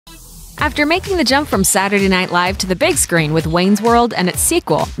After making the jump from Saturday Night Live to the big screen with Wayne's World and its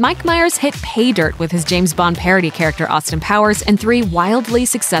sequel, Mike Myers hit pay dirt with his James Bond parody character Austin Powers in 3 wildly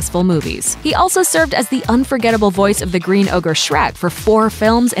successful movies. He also served as the unforgettable voice of the Green Ogre Shrek for 4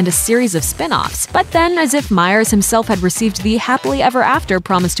 films and a series of spin-offs. But then, as if Myers himself had received the happily ever after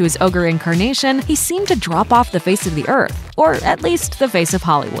promised to his ogre incarnation, he seemed to drop off the face of the earth. Or at least the face of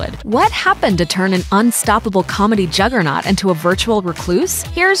Hollywood. What happened to turn an unstoppable comedy juggernaut into a virtual recluse?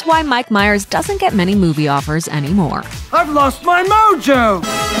 Here's why Mike Myers doesn't get many movie offers anymore. I've lost my mojo!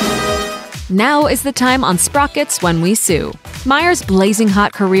 Now is the time on Sprockets when we sue. Myers' blazing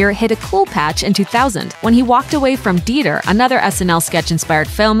hot career hit a cool patch in 2000 when he walked away from Dieter, another SNL sketch-inspired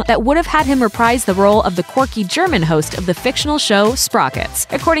film that would have had him reprise the role of the quirky German host of the fictional show Sprockets.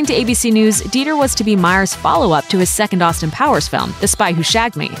 According to ABC News, Dieter was to be Myers' follow-up to his second Austin Powers film, The Spy Who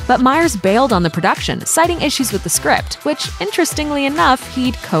Shagged Me, but Myers bailed on the production, citing issues with the script, which, interestingly enough,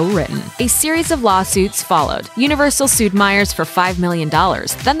 he'd co-written. A series of lawsuits followed. Universal sued Myers for $5 million.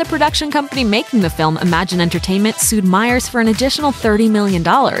 Then the production company making the film, Imagine Entertainment, sued Myers for an additional $30 million.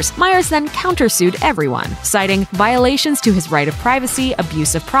 Myers then countersued everyone, citing violations to his right of privacy,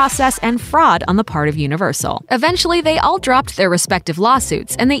 abuse of process, and fraud on the part of Universal. Eventually, they all dropped their respective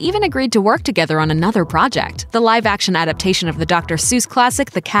lawsuits, and they even agreed to work together on another project, the live-action adaptation of the Dr. Seuss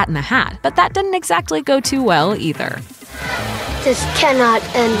classic The Cat in the Hat, but that didn't exactly go too well either. This cannot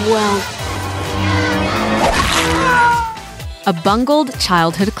end well. A bungled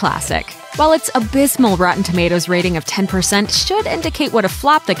childhood classic. While its abysmal Rotten Tomatoes rating of 10% should indicate what a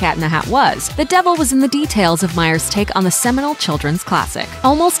flop The Cat in the Hat was, the devil was in the details of Myers' take on the seminal children's classic.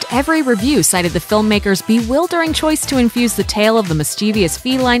 Almost every review cited the filmmaker's bewildering choice to infuse the tale of the mischievous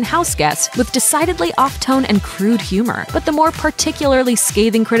feline house guest with decidedly off-tone and crude humor, but the more particularly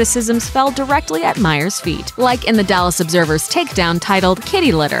scathing criticisms fell directly at Myers' feet, like in the Dallas Observer's takedown titled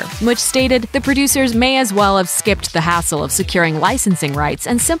Kitty Litter, which stated, "The producers may as well have skipped the hassle of securing licensing rights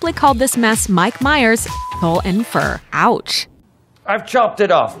and simply called this mess Mike Myers' hole in fur." Ouch. I've chopped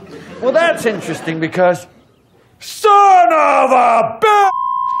it off. Well, that's interesting because... Son of a bitch!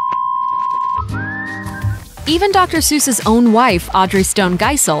 Even Dr. Seuss's own wife, Audrey Stone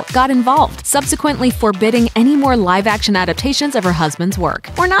Geisel, got involved, subsequently forbidding any more live-action adaptations of her husband's work.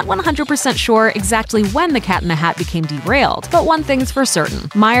 We're not 100% sure exactly when The Cat in the Hat became derailed, but one thing's for certain.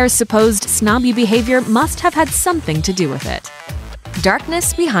 Myers' supposed snobby behavior must have had something to do with it.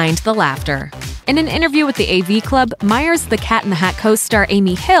 Darkness behind the laughter. In an interview with the AV Club, Myers' The Cat in the Hat co-star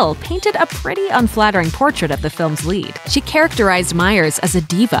Amy Hill painted a pretty unflattering portrait of the film's lead. She characterized Myers as a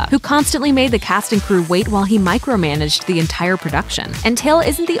diva who constantly made the cast and crew wait while he micromanaged the entire production. And Hill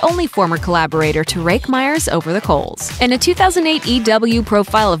isn't the only former collaborator to rake Myers over the coals. In a 2008 EW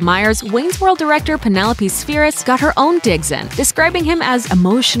profile of Myers, Wayne's World director Penelope Spheris got her own digs in, describing him as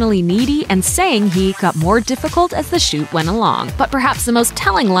emotionally needy and saying he got more difficult as the shoot went along. But perhaps the most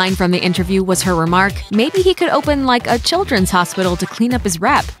telling line from the interview was her remark, "Maybe he could open like a children's hospital to clean up his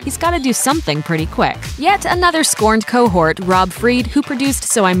rep. He's gotta do something pretty quick." Yet another scorned cohort, Rob Fried, who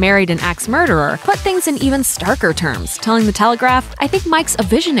produced So I Married an Axe Murderer, put things in even starker terms, telling The Telegraph, "I think Mike's a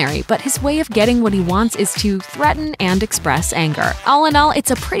visionary, but his way of getting what he wants is to threaten and express anger." All in all, it's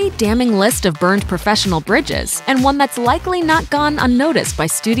a pretty damning list of burned professional bridges, and one that's likely not gone unnoticed by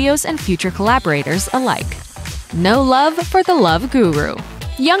studios and future collaborators alike. No love for the love guru.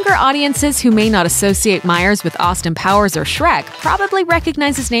 Younger audiences who may not associate Myers with Austin Powers or Shrek probably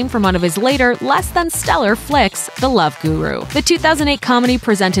recognize his name from one of his later, less-than-stellar flicks, The Love Guru. The 2008 comedy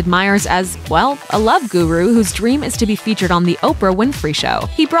presented Myers as, well, a love guru whose dream is to be featured on The Oprah Winfrey Show.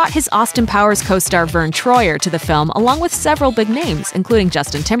 He brought his Austin Powers co-star Vern Troyer to the film along with several big names, including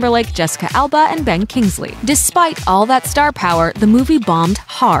Justin Timberlake, Jessica Alba, and Ben Kingsley. Despite all that star power, the movie bombed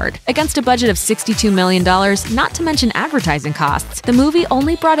hard. Against a budget of $62 million, not to mention advertising costs, the movie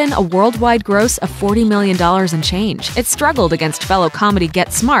only brought in a worldwide gross of $40 million and change. It struggled against fellow comedy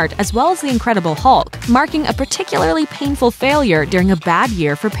Get Smart as well as The Incredible Hulk, marking a particularly painful failure during a bad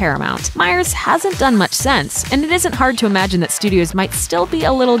year for Paramount. Myers hasn't done much since, and it isn't hard to imagine that studios might still be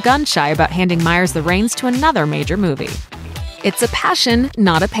a little gun-shy about handing Myers the reins to another major movie. It's a passion,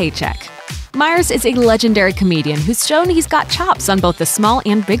 not a paycheck. Myers is a legendary comedian who's shown he's got chops on both the small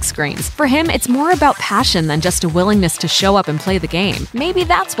and big screens. For him, it's more about passion than just a willingness to show up and play the game. Maybe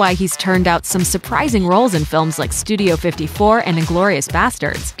that's why he's turned out some surprising roles in films like Studio 54 and Inglourious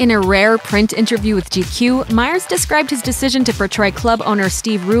Basterds. In a rare print interview with GQ, Myers described his decision to portray club owner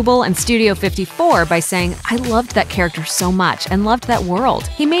Steve Rubel in Studio 54 by saying, "I loved that character so much and loved that world."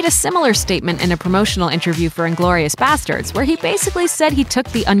 He made a similar statement in a promotional interview for Inglourious Basterds, where he basically said he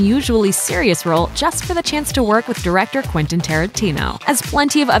took the unusually serious serious role just for the chance to work with director Quentin Tarantino. As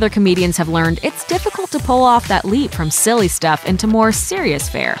plenty of other comedians have learned, it's difficult to pull off that leap from silly stuff into more serious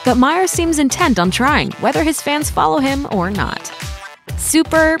fare, but Myers seems intent on trying, whether his fans follow him or not.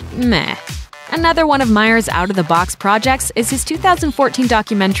 Super meh. Another one of Myers' out-of-the-box projects is his 2014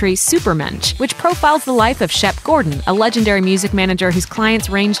 documentary Supermensch, which profiles the life of Shep Gordon, a legendary music manager whose clients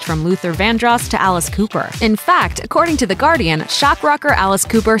ranged from Luther Vandross to Alice Cooper. In fact, according to The Guardian, shock rocker Alice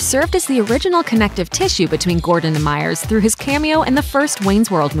Cooper served as the original connective tissue between Gordon and Myers through his cameo in the first Wayne's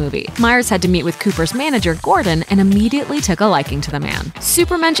World movie. Myers had to meet with Cooper's manager, Gordon, and immediately took a liking to the man.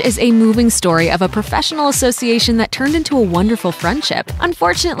 Supermensch is a moving story of a professional association that turned into a wonderful friendship.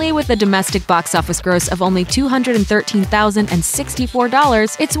 Unfortunately, with a domestic box office gross of only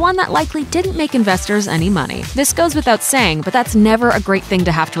 $213,064, it's one that likely didn't make investors any money. This goes without saying, but that's never a great thing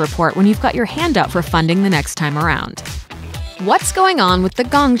to have to report when you've got your hand out for funding the next time around. What's going on with The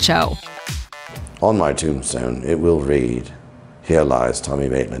Gong Show? On my tombstone, it will read, "Here lies Tommy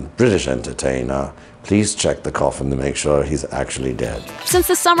Maitland, British entertainer. Please check the coffin to make sure he's actually dead." Since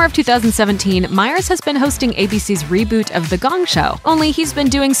the summer of 2017, Myers has been hosting ABC's reboot of The Gong Show, only he's been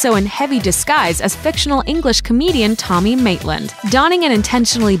doing so in heavy disguise as fictional English comedian Tommy Maitland. Donning an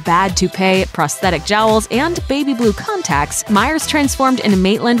intentionally bad toupee, prosthetic jowls, and baby blue contacts, Myers transformed into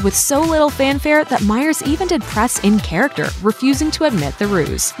Maitland with so little fanfare that Myers even did press in character, refusing to admit the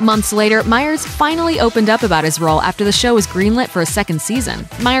ruse. Months later, Myers finally opened up about his role after the show was greenlit for a second season.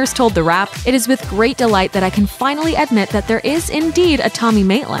 Myers told The Wrap, "It is with great delight that I can finally admit that there is indeed a Tommy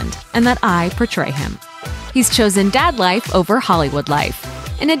Maitland, and that I portray him." He's chosen dad life over Hollywood life.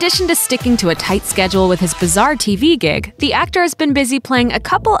 In addition to sticking to a tight schedule with his bizarre TV gig, the actor has been busy playing a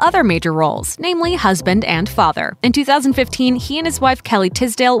couple other major roles, namely husband and father. In 2015, he and his wife Kelly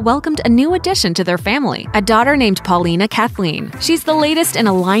Tisdale welcomed a new addition to their family, a daughter named Paulina Kathleen. She's the latest in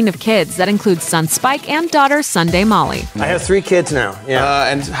a line of kids that includes son Spike and daughter Sunday Molly. I have 3 kids now, yeah.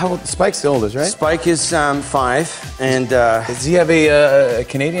 And how old? Spike's the oldest, right? Spike is 5, and Does he have a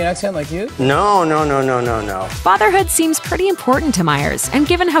Canadian accent like you? No. Fatherhood seems pretty important to Myers, and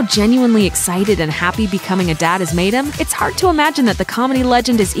given how genuinely excited and happy becoming a dad has made him, it's hard to imagine that the comedy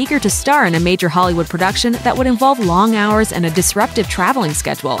legend is eager to star in a major Hollywood production that would involve long hours and a disruptive traveling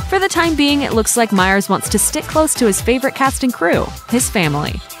schedule. For the time being, it looks like Myers wants to stick close to his favorite cast and crew, his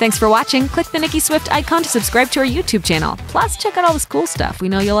family. Thanks for watching. Click the Nicki Swift icon to subscribe to our YouTube channel. Plus, check out all this cool stuff we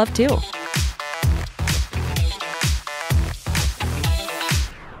know you'll love too.